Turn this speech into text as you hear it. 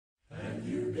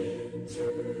To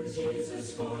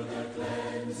Jesus for the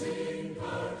cleansing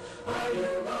power. Are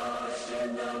you washed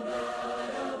in the blood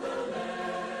of the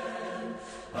Lamb?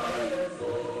 Are you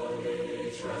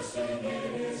fully trusting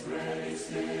in His grace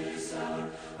this hour?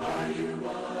 Are you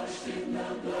washed in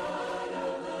the blood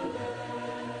of the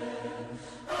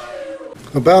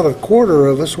Lamb? About a quarter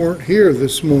of us weren't here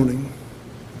this morning,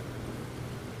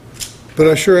 but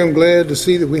I sure am glad to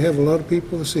see that we have a lot of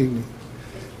people this evening.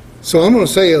 So I'm going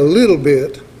to say a little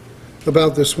bit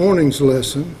about this morning's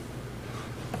lesson,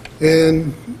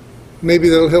 and maybe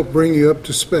that'll help bring you up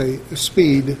to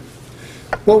speed.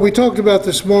 What we talked about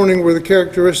this morning were the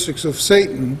characteristics of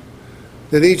Satan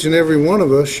that each and every one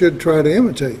of us should try to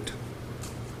imitate.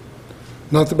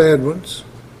 Not the bad ones,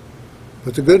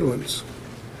 but the good ones.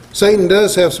 Satan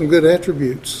does have some good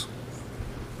attributes,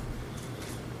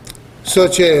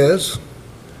 such as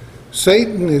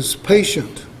Satan is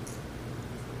patient.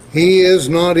 He is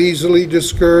not easily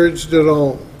discouraged at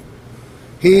all.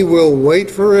 He will wait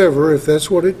forever, if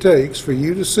that's what it takes, for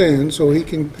you to sin so he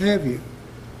can have you.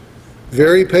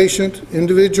 Very patient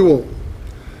individual.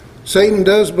 Satan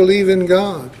does believe in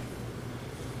God.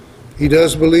 He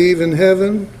does believe in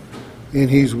heaven, and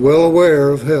he's well aware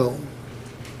of hell.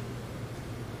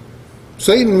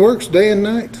 Satan works day and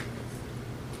night.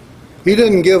 He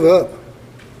doesn't give up.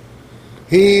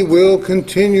 He will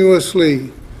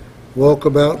continuously walk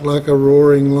about like a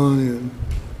roaring lion,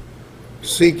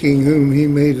 seeking whom he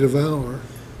may devour.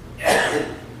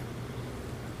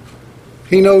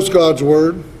 He knows God's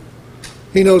word.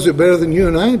 He knows it better than you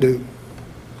and I do.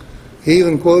 He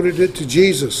even quoted it to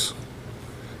Jesus.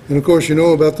 And of course you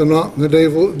know about the knot in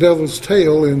the devil's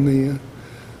tail in the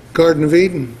Garden of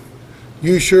Eden.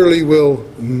 You surely will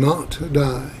not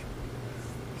die.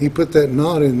 He put that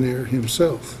knot in there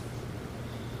himself.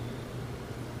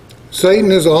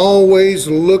 Satan is always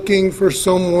looking for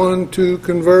someone to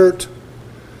convert.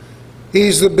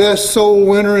 He's the best soul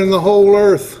winner in the whole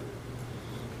earth.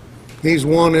 He's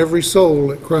won every soul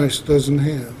that Christ doesn't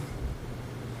have.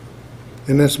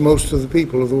 And that's most of the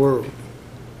people of the world.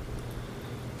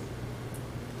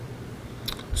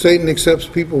 Satan accepts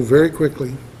people very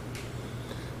quickly.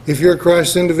 If you're a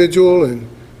Christ individual and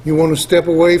you want to step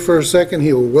away for a second,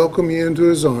 he'll welcome you into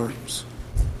his arms.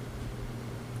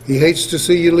 He hates to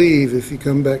see you leave if you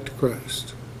come back to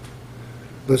Christ.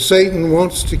 But Satan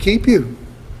wants to keep you.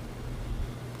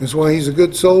 That's why he's a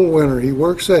good soul winner. He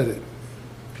works at it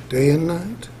day and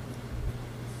night.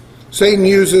 Satan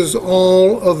uses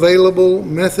all available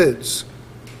methods.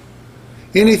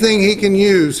 Anything he can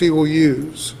use, he will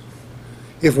use.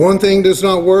 If one thing does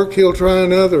not work, he'll try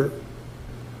another.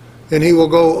 And he will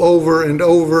go over and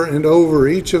over and over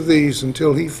each of these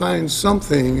until he finds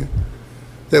something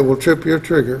that will trip your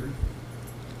trigger,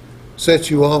 set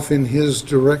you off in his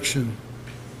direction.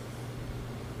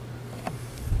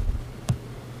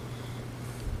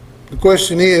 The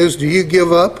question is, do you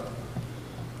give up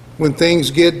when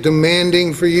things get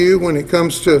demanding for you when it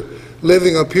comes to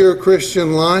living a pure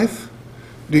Christian life?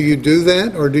 Do you do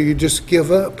that, or do you just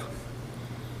give up?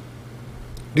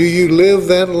 Do you live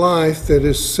that life that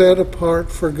is set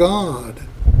apart for God?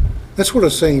 That's what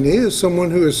a saint is,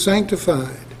 someone who is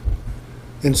sanctified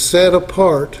and set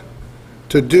apart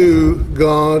to do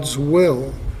God's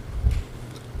will.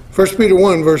 1 Peter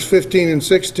 1, verse 15 and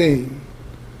 16.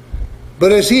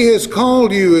 But as he has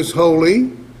called you as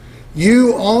holy,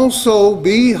 you also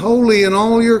be holy in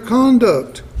all your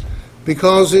conduct,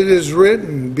 because it is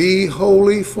written, be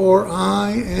holy, for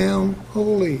I am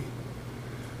holy.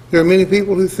 There are many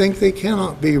people who think they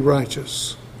cannot be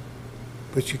righteous,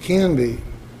 but you can be.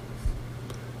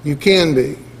 You can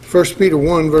be. 1 Peter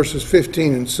 1, verses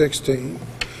 15 and 16.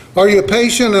 Are you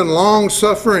patient and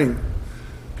long-suffering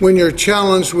when you're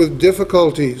challenged with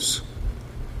difficulties?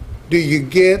 Do you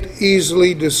get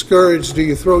easily discouraged? Do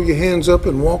you throw your hands up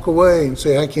and walk away and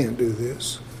say, I can't do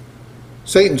this?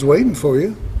 Satan's waiting for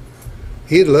you.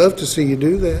 He'd love to see you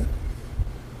do that.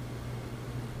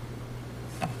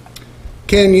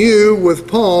 Can you, with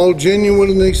Paul,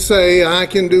 genuinely say, I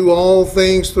can do all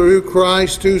things through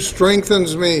Christ who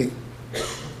strengthens me?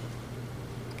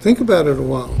 Think about it a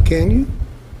while. Can you?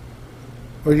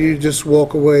 Or do you just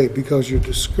walk away because you're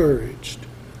discouraged?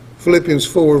 Philippians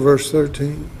 4, verse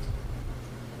 13.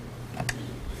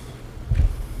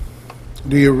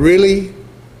 Do you really,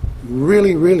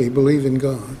 really, really believe in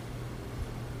God?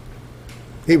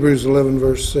 Hebrews 11,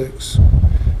 verse 6.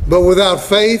 But without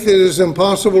faith it is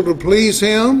impossible to please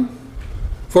him,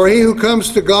 for he who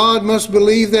comes to God must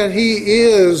believe that he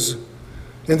is,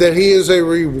 and that he is a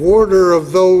rewarder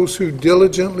of those who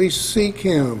diligently seek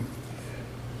him.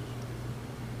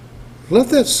 Let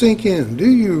that sink in. Do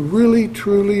you really,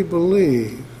 truly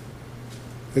believe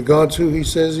that God's who He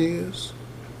says He is?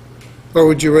 Or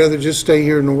would you rather just stay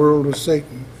here in the world with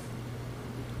Satan?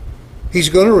 He's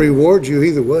going to reward you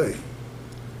either way,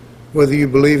 whether you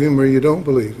believe Him or you don't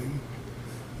believe Him.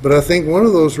 But I think one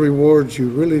of those rewards you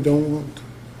really don't want.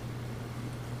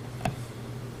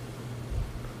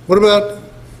 What about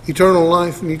eternal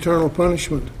life and eternal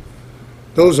punishment?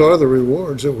 Those are the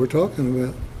rewards that we're talking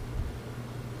about.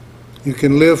 You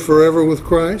can live forever with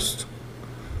Christ,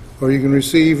 or you can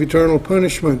receive eternal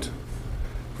punishment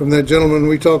from that gentleman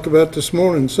we talked about this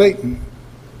morning, Satan.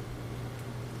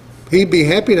 He'd be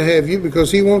happy to have you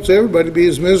because he wants everybody to be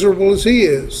as miserable as he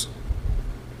is.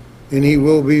 And he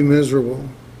will be miserable,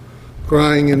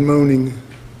 crying and moaning.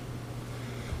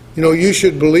 You know, you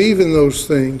should believe in those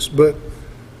things, but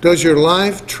does your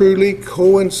life truly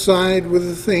coincide with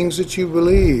the things that you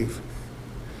believe?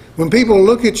 When people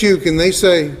look at you, can they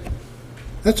say,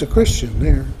 that's a Christian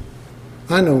there.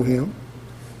 I know him.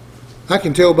 I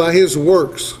can tell by his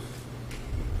works.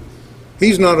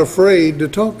 He's not afraid to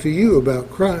talk to you about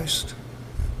Christ.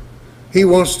 He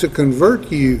wants to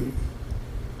convert you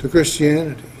to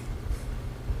Christianity.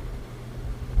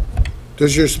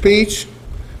 Does your speech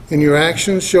and your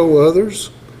actions show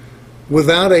others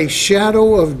without a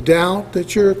shadow of doubt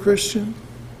that you're a Christian?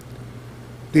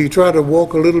 Do you try to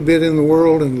walk a little bit in the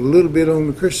world and a little bit on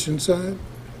the Christian side?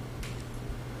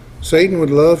 Satan would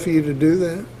love for you to do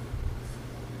that.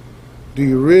 Do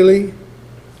you really,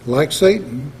 like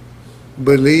Satan,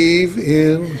 believe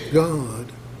in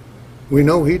God? We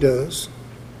know he does.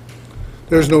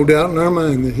 There's no doubt in our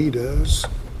mind that he does.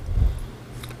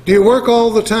 Do you work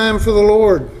all the time for the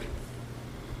Lord?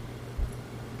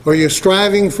 Are you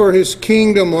striving for his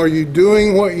kingdom? Are you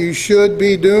doing what you should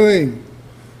be doing?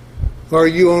 Or are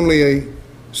you only a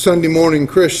Sunday morning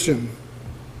Christian?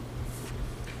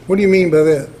 What do you mean by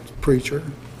that, preacher?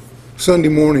 Sunday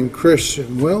morning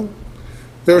Christian. Well,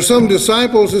 there are some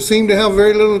disciples that seem to have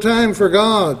very little time for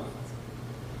God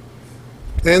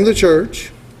and the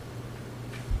church.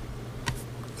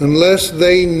 Unless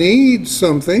they need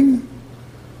something.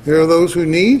 There are those who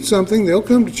need something. They'll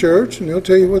come to church and they'll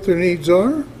tell you what their needs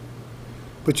are.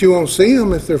 But you won't see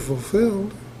them if they're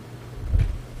fulfilled.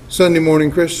 Sunday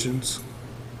morning Christians.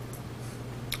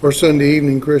 Or Sunday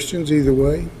evening Christians, either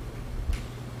way.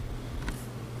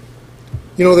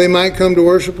 You know, they might come to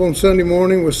worship on Sunday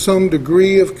morning with some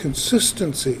degree of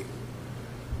consistency.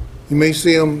 You may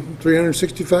see them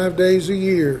 365 days a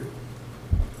year.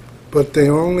 But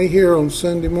they're only here on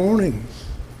Sunday morning.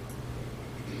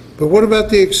 But what about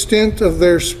the extent of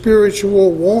their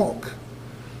spiritual walk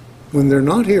when they're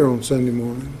not here on Sunday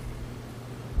morning?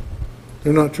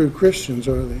 They're not true Christians,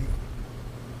 are they?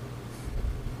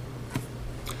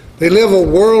 They live a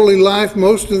worldly life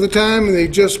most of the time and they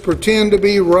just pretend to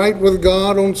be right with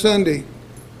God on Sunday.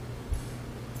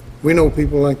 We know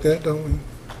people like that, don't we?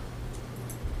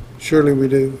 Surely we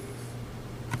do.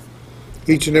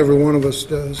 Each and every one of us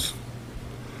does.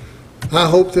 I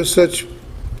hope that such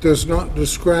does not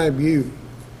describe you.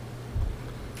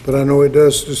 But I know it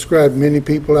does describe many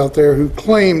people out there who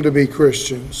claim to be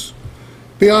Christians.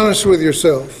 Be honest with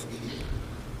yourself.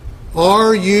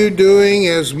 Are you doing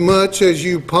as much as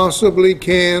you possibly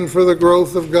can for the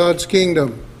growth of God's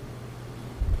kingdom?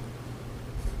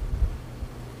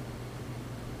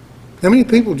 How many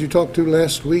people did you talk to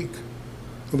last week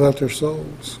about their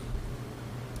souls?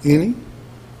 Any?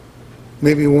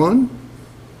 Maybe one?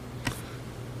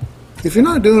 If you're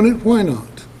not doing it, why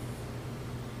not?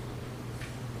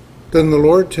 Doesn't the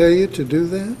Lord tell you to do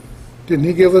that? Didn't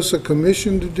he give us a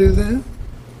commission to do that?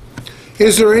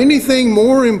 Is there anything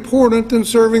more important than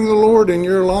serving the Lord in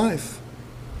your life?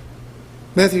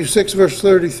 Matthew 6, verse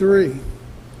 33.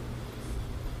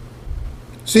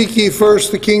 Seek ye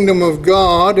first the kingdom of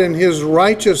God and his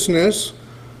righteousness,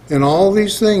 and all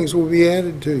these things will be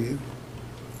added to you.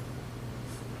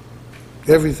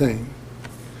 Everything.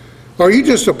 Are you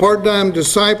just a part-time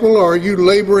disciple, or are you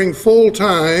laboring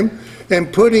full-time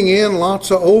and putting in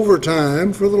lots of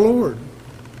overtime for the Lord?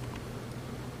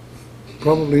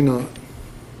 Probably not.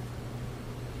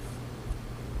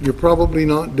 You're probably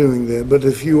not doing that, but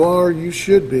if you are, you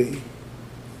should be.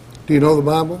 Do you know the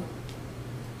Bible?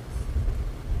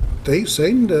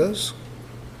 Satan does.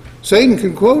 Satan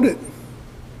can quote it.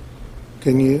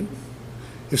 Can you?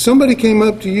 If somebody came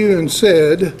up to you and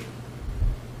said,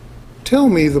 tell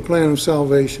me the plan of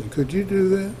salvation, could you do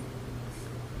that?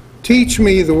 Teach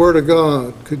me the Word of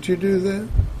God, could you do that?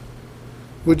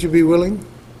 Would you be willing?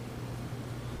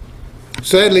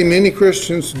 Sadly, many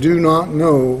Christians do not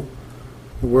know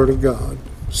the Word of God,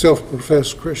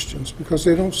 self-professed Christians, because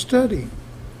they don't study.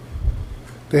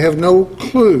 They have no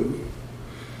clue.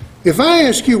 If I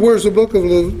ask you where's the book of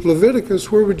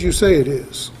Leviticus, where would you say it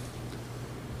is?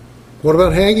 What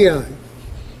about Haggai?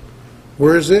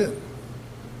 Where is it?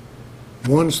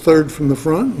 One's third from the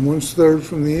front and one's third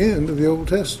from the end of the Old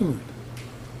Testament.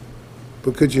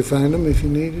 But could you find them if you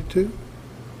needed to?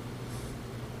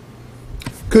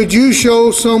 Could you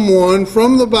show someone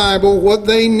from the Bible what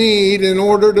they need in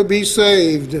order to be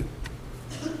saved?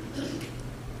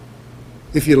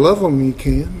 If you love them, you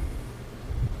can.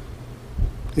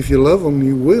 If you love them,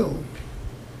 you will.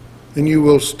 And you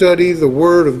will study the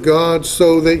Word of God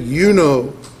so that you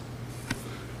know.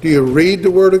 Do you read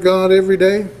the Word of God every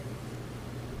day?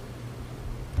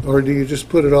 Or do you just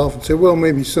put it off and say, well,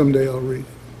 maybe someday I'll read it.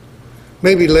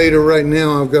 Maybe later, right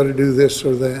now, I've got to do this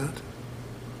or that.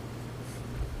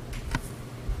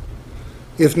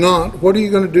 If not, what are you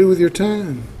going to do with your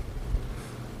time?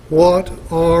 What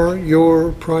are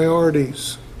your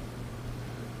priorities?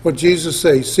 What Jesus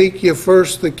says, seek ye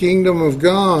first the kingdom of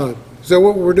God. Is that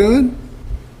what we're doing?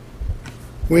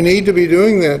 We need to be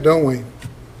doing that, don't we?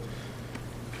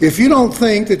 If you don't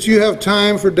think that you have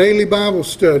time for daily Bible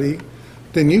study,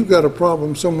 then you've got a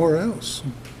problem somewhere else.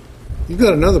 You've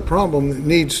got another problem that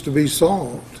needs to be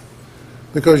solved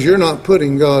because you're not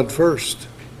putting God first.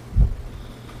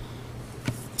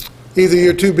 Either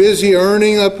you're too busy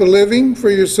earning up a living for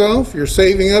yourself, you're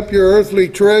saving up your earthly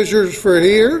treasures for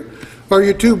here, or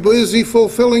you're too busy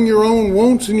fulfilling your own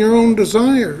wants and your own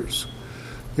desires.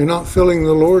 You're not filling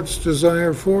the Lord's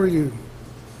desire for you.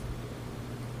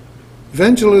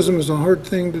 Evangelism is a hard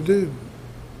thing to do.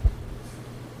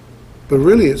 But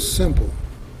really it's simple.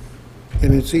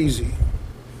 And it's easy.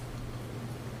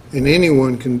 And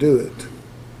anyone can do it.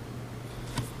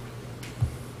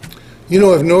 You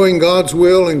know, if knowing God's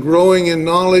will and growing in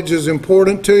knowledge is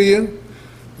important to you,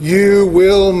 you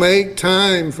will make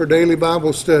time for daily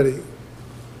Bible study.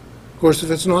 Of course,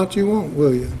 if it's not, you won't,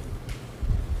 will you?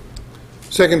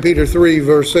 2 Peter 3,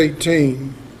 verse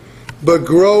 18. But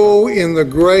grow in the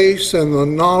grace and the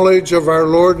knowledge of our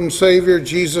Lord and Savior,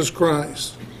 Jesus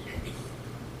Christ.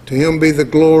 To him be the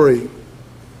glory,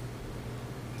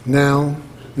 now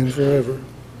and forever.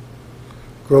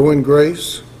 Grow in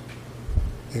grace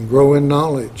and grow in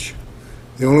knowledge.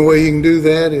 The only way you can do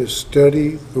that is study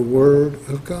the Word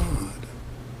of God.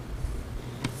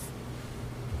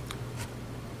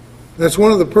 That's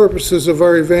one of the purposes of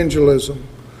our evangelism,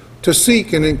 to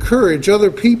seek and encourage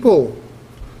other people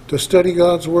to study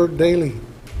God's Word daily.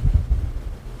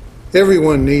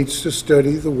 Everyone needs to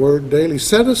study the Word daily.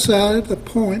 Set aside a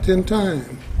point in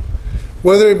time,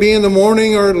 whether it be in the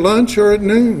morning or at lunch or at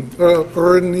noon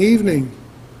or in the evening.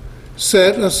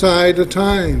 Set aside a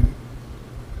time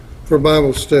for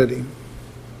Bible study.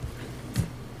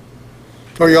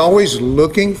 Are you always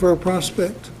looking for a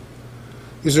prospect?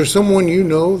 Is there someone you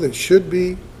know that should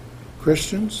be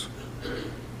Christians?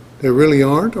 They really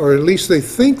aren't, or at least they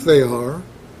think they are,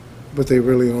 but they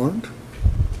really aren't.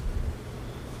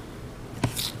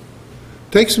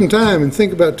 Take some time and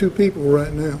think about two people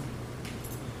right now.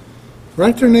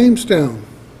 Write their names down.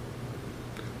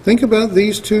 Think about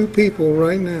these two people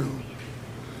right now.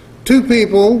 Two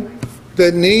people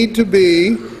that need to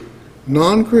be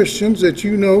non-Christians that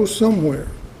you know somewhere.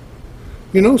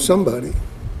 You know somebody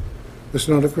that's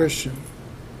not a Christian.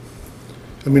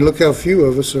 I mean, look how few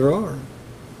of us there are.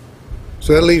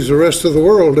 So that leaves the rest of the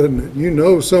world, doesn't it? You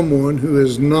know someone who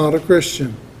is not a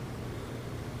Christian.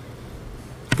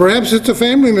 Perhaps it's a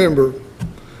family member,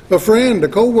 a friend, a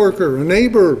co-worker, a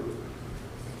neighbor,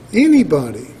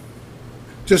 anybody.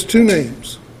 Just two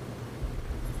names.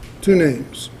 Two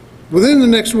names. Within the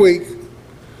next week,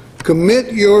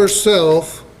 commit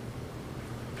yourself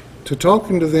to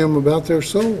talking to them about their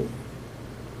soul.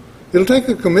 It'll take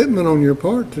a commitment on your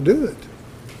part to do it.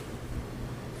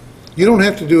 You don't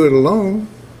have to do it alone.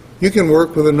 You can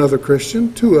work with another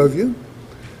Christian, two of you.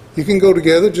 You can go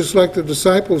together just like the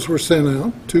disciples were sent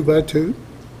out, 2 by 2,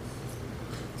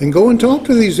 and go and talk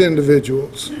to these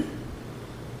individuals.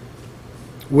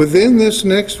 Within this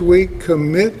next week,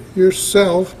 commit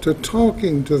yourself to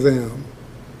talking to them,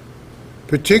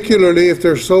 particularly if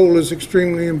their soul is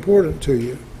extremely important to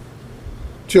you.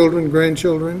 Children,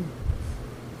 grandchildren,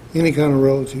 any kind of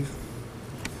relative.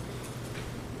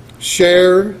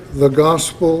 Share the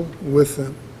gospel with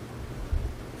them.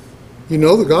 You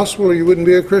know the gospel or you wouldn't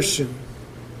be a Christian.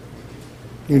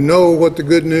 You know what the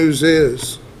good news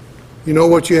is. You know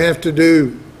what you have to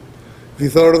do. Have you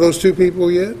thought of those two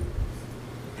people yet?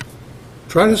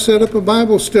 Try to set up a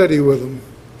Bible study with them.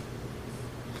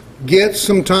 Get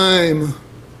some time.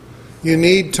 You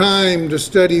need time to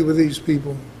study with these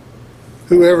people,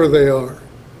 whoever they are.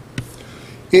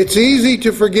 It's easy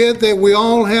to forget that we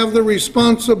all have the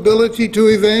responsibility to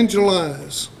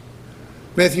evangelize.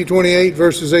 Matthew 28,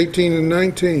 verses 18 and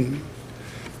 19.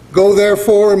 Go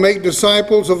therefore and make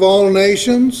disciples of all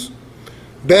nations,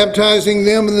 baptizing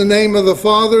them in the name of the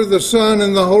Father, the Son,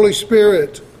 and the Holy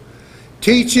Spirit,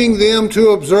 teaching them to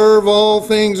observe all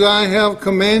things I have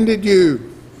commanded you.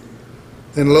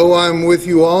 And lo, I am with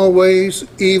you always,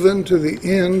 even to the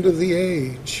end of the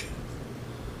age.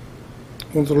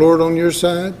 Want the Lord on your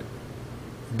side?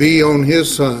 Be on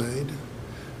His side.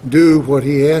 Do what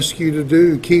He asks you to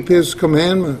do. Keep His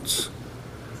commandments.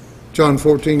 John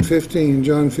 14:15,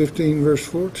 John 15, verse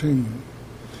 14.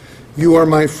 You are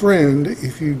my friend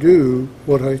if you do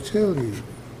what I tell you.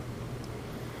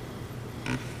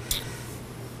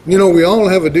 You know, we all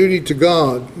have a duty to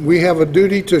God. We have a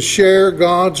duty to share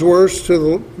God's word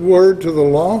to the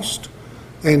lost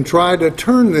and try to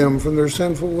turn them from their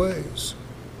sinful ways.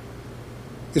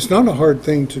 It's not a hard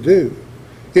thing to do,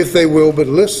 if they will but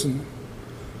listen.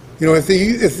 You know,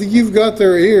 if you've got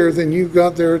their ear, then you've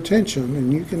got their attention,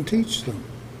 and you can teach them.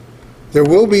 There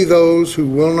will be those who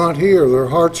will not hear. Their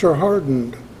hearts are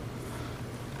hardened.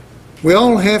 We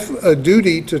all have a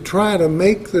duty to try to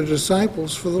make the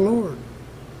disciples for the Lord.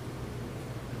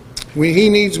 He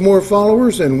needs more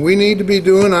followers, and we need to be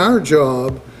doing our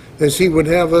job as He would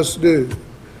have us do.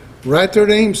 Write their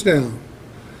names down.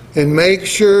 And make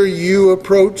sure you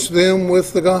approach them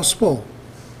with the gospel.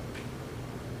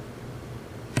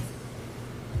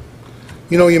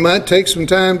 You know, you might take some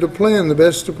time to plan the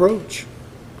best approach.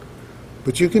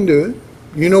 But you can do it.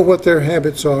 You know what their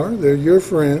habits are. They're your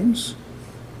friends.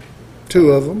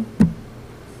 2 of them.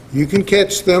 You can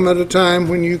catch them at a time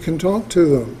when you can talk to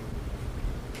them.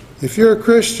 If you're a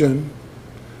Christian,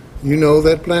 you know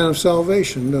that plan of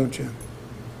salvation, don't you?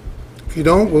 If you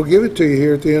don't, we'll give it to you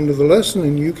here at the end of the lesson,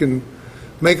 and you can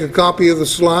make a copy of the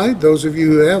slide, those of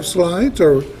you who have slides,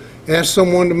 or ask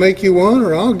someone to make you one,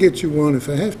 or I'll get you one if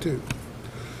I have to.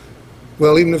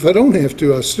 Well, even if I don't have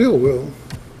to, I still will.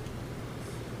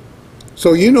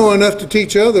 So you know enough to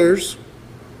teach others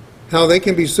how they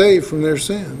can be saved from their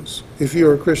sins, if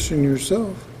you're a Christian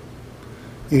yourself.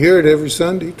 You hear it every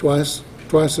Sunday, twice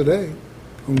a day,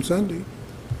 on Sunday.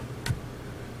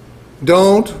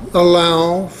 Don't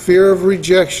allow fear of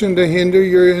rejection to hinder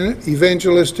your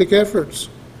evangelistic efforts.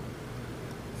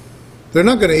 They're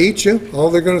not going to eat you.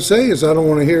 All they're going to say is, I don't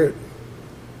want to hear it.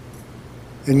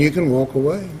 And you can walk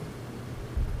away.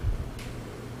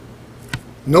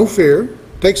 No fear.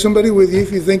 Take somebody with you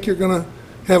if you think you're going to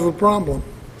have a problem.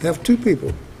 Have 2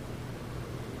 people.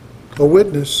 A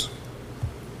witness.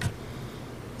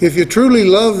 If you truly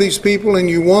love these people and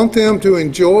you want them to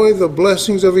enjoy the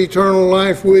blessings of eternal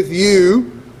life with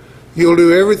you, you'll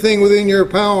do everything within your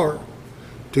power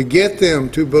to get them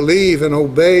to believe and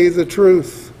obey the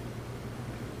truth.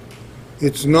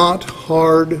 It's not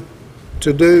hard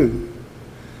to do.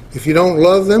 If you don't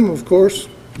love them, of course,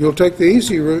 you'll take the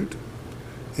easy route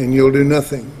and you'll do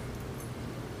nothing.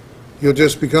 You'll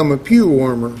just become a pew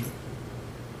warmer,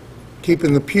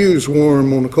 keeping the pews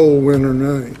warm on a cold winter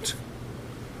night.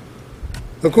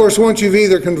 Of course, once you've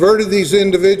either converted these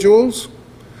individuals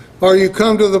or you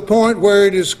come to the point where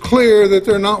it is clear that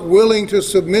they're not willing to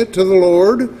submit to the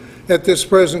Lord at this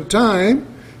present time,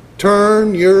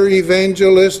 turn your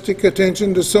evangelistic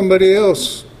attention to somebody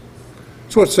else.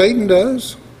 That's what Satan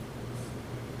does.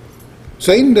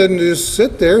 Satan doesn't just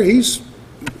sit there. He's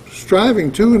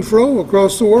striving to and fro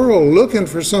across the world looking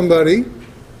for somebody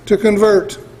to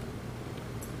convert.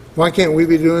 Why can't we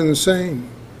be doing the same?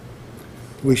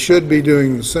 We should be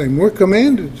doing the same. We're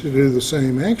commanded to do the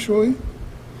same, actually.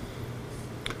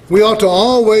 We ought to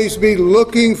always be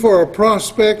looking for a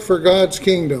prospect for God's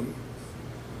kingdom.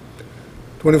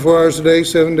 24 hours a day,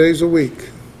 7 days a week.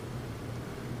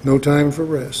 No time for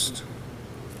rest.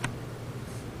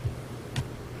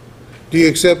 Do you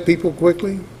accept people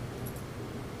quickly?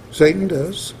 Satan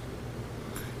does.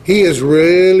 He is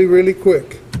really, really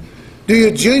quick. Do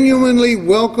you genuinely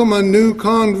welcome a new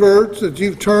convert that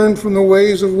you've turned from the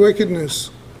ways of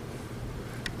wickedness?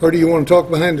 Or do you want to talk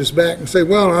behind his back and say,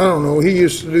 well, I don't know, he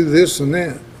used to do this and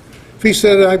that. If he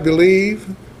said, I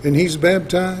believe, and he's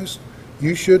baptized,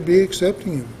 you should be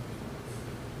accepting him.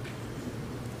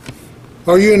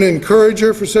 Are you an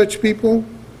encourager for such people?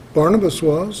 Barnabas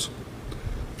was.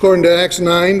 According to Acts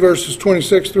 9, verses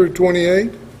 26 through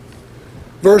 28.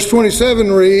 Verse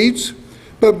 27 reads,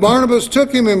 But Barnabas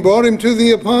took him and brought him to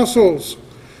the apostles,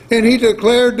 and he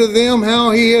declared to them how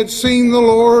he had seen the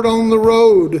Lord on the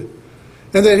road,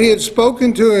 and that he had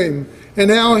spoken to him,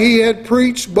 and how he had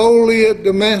preached boldly at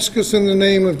Damascus in the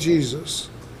name of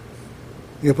Jesus.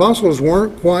 The apostles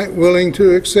weren't quite willing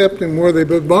to accept him, were they?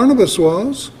 But Barnabas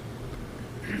was.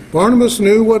 Barnabas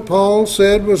knew what Paul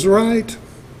said was right,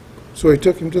 so he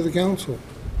took him to the council.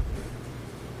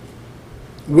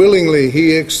 Willingly,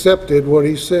 he accepted what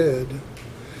he said.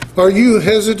 Are you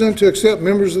hesitant to accept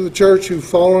members of the church who've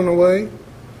fallen away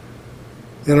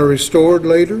and are restored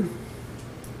later?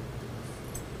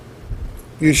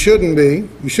 You shouldn't be.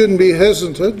 You shouldn't be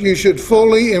hesitant. You should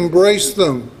fully embrace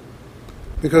them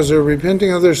because they're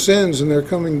repenting of their sins and they're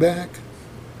coming back.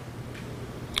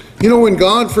 You know, when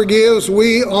God forgives,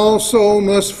 we also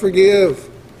must forgive.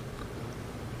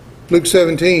 Luke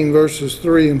 17, verses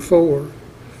 3 and 4.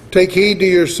 Take heed to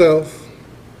yourself.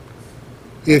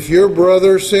 If your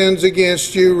brother sins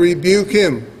against you, rebuke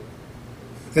him.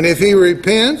 And if he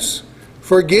repents,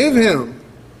 forgive him.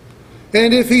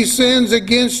 And if he sins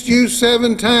against you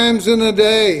 7 times in a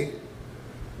day,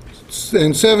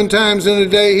 and 7 times in a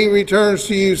day he returns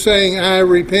to you saying, I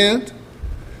repent,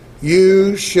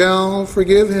 you shall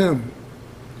forgive him.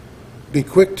 Be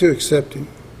quick to accept him.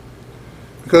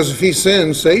 Because if he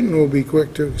sins, Satan will be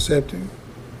quick to accept him.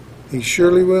 He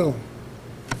surely will.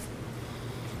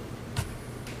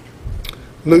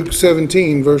 Luke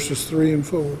 17, verses 3 and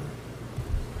 4.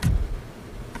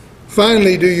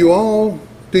 Finally, do you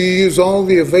use all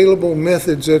the available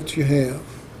methods that you have?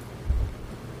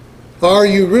 Are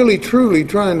you really truly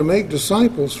trying to make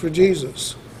disciples for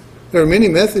Jesus? There are many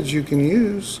methods you can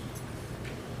use.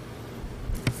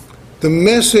 The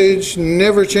message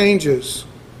never changes,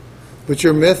 but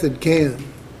your method can.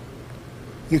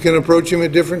 You can approach him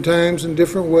at different times in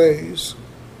different ways.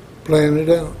 Plan it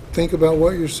out. Think about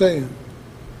what you're saying.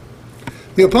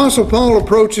 The Apostle Paul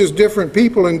approaches different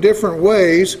people in different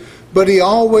ways, but he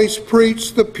always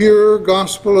preached the pure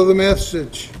gospel of the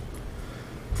message.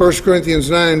 1 Corinthians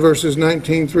 9, verses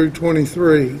 19 through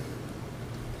 23.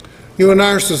 In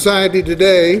our society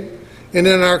today, and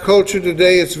in our culture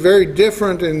today, it's very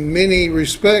different in many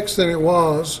respects than it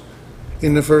was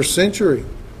in the first century.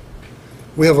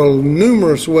 We have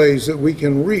numerous ways that we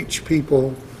can reach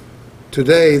people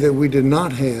today that we did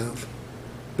not have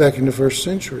back in the first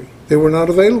century. They were not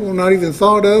available, not even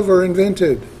thought of or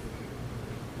invented.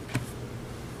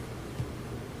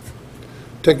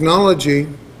 Technology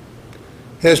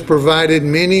has provided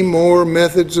many more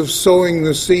methods of sowing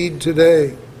the seed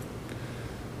today,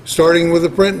 starting with the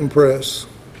printing press,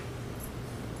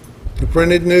 the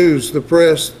printed news, the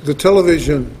press, the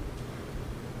television,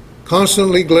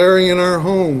 constantly glaring in our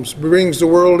homes, brings the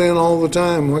world in all the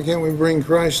time. Why can't we bring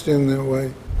Christ in that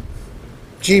way?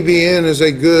 GBN is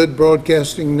a good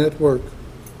broadcasting network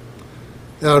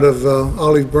out of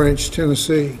Olive Branch,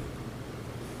 Tennessee.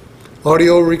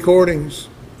 Audio recordings,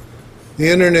 the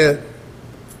internet,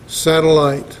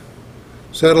 satellite.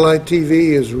 Satellite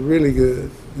TV is really good.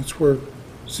 That's where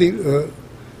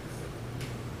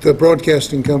the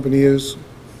broadcasting company is.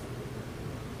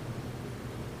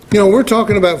 We're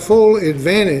talking about full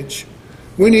advantage.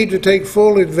 We need to take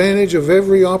full advantage of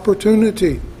every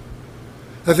opportunity.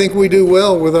 I think we do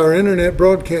well with our internet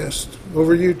broadcast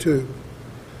over YouTube.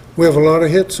 We have a lot of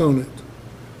hits on it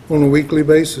on a weekly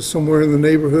basis, somewhere in the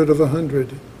neighborhood of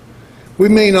 100. We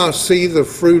may not see the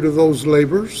fruit of those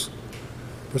labors,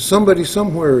 but somebody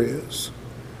somewhere is.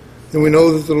 And we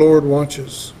know that the Lord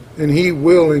watches, and he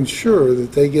will ensure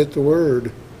that they get the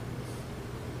word,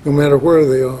 no matter where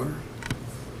they are.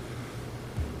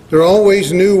 There are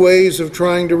always new ways of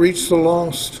trying to reach the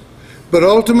lost. But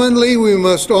ultimately, we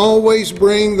must always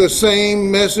bring the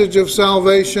same message of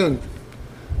salvation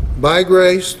by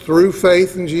grace through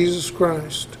faith in Jesus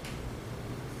Christ,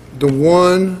 the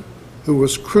one who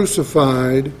was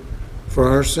crucified for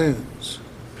our sins.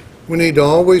 We need to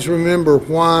always remember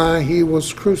why he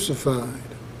was crucified,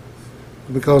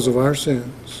 because of our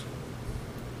sins.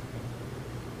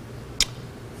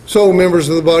 So, members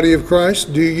of the body of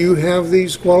Christ, do you have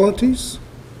these qualities?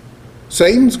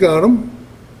 Satan's got them.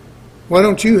 Why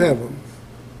don't you have them?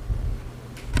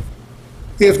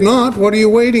 If not, what are you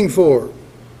waiting for?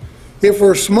 If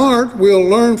we're smart, we'll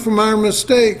learn from our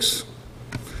mistakes.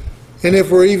 And if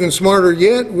we're even smarter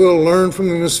yet, we'll learn from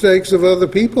the mistakes of other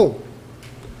people.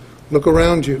 Look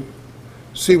around you.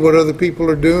 See what other people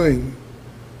are doing.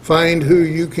 Find who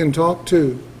you can talk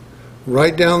to.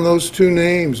 Write down those 2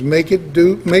 names. Make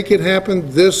it happen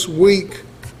this week.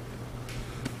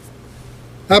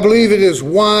 I believe it is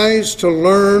wise to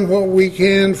learn what we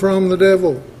can from the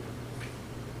devil.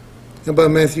 And by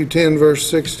Matthew 10, verse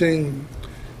 16.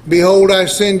 Behold, I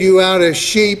send you out as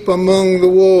sheep among the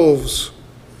wolves.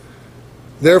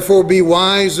 Therefore be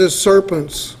wise as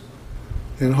serpents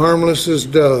and harmless as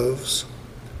doves.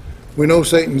 We know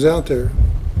Satan's out there.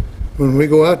 When we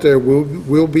go out there,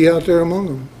 we'll be out there among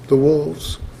them, the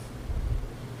wolves.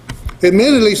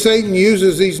 Admittedly, Satan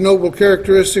uses these noble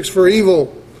characteristics for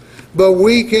evil, but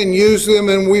we can use them,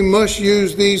 and we must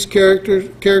use these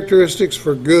characteristics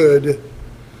for good.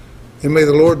 And may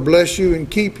the Lord bless you and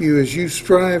keep you as you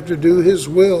strive to do His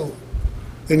will.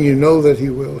 And you know that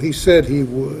He will. He said He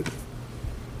would.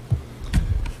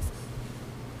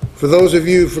 For those of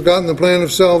you who've forgotten the plan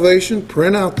of salvation,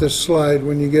 print out this slide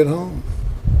when you get home.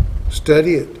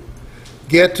 Study it.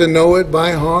 Get to know it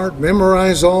by heart.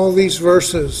 Memorize all these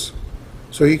verses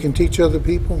so you can teach other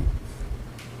people.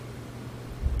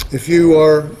 If you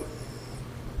are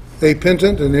a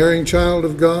penitent and erring child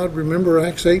of God, remember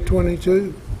Acts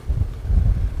 8:22.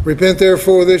 Repent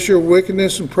therefore of this your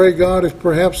wickedness, and pray God if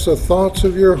perhaps the thoughts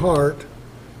of your heart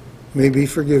may be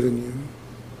forgiven you.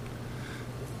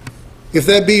 If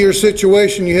that be your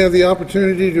situation, you have the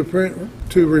opportunity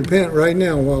to repent right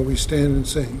now while we stand and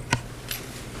sing.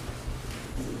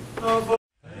 Have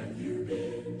you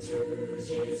been to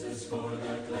Jesus for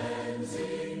the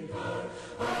cleansing power?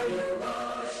 Are you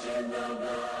washed in the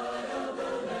blood of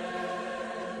the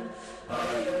Lamb?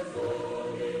 Are you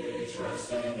fully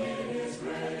trusting in His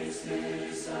grace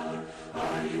this hour?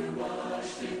 Are you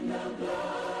washed in the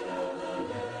blood